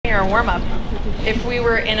here, our warm-up. If we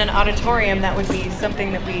were in an auditorium, that would be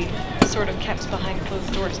something that we sort of kept behind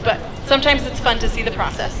closed doors. But sometimes it's fun to see the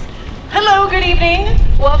process. Hello, good evening.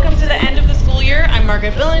 Welcome to the end of the school year. I'm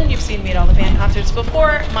Margaret Billen. You've seen me at all the band concerts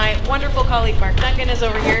before. My wonderful colleague Mark Duncan is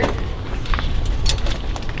over here. We're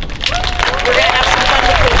going to have some fun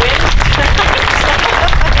with the wind.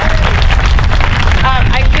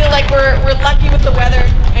 I feel like we're lucky with the weather.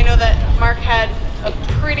 I know that Mark had a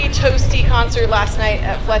pretty toasty concert last night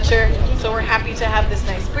at Fletcher, so we're happy to have this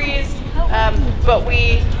nice breeze. But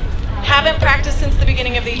we haven't practiced since the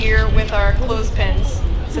beginning of the year with our clothespins,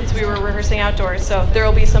 since we were rehearsing outdoors, so there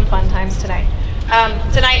will be some fun times tonight.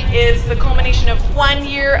 Tonight is the culmination of 1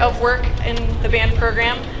 year of work in the band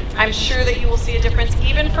program. I'm sure that you will see a difference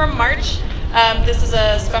even from March. This is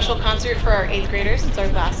a special concert for our 8th graders. It's our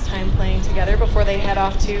last time playing together before they head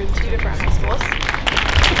off to 2 different high schools.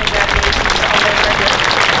 Congratulations to all their graduates.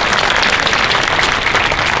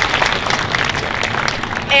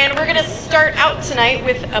 And we're going to start out tonight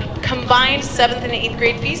with a combined 7th and 8th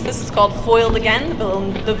grade piece. This is called Foiled Again,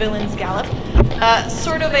 the Villain's Gallop.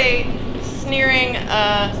 Sort of a sneering,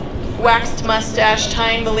 waxed mustache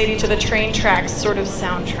tying the lady to the train tracks sort of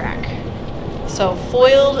soundtrack. So,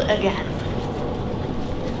 Foiled Again.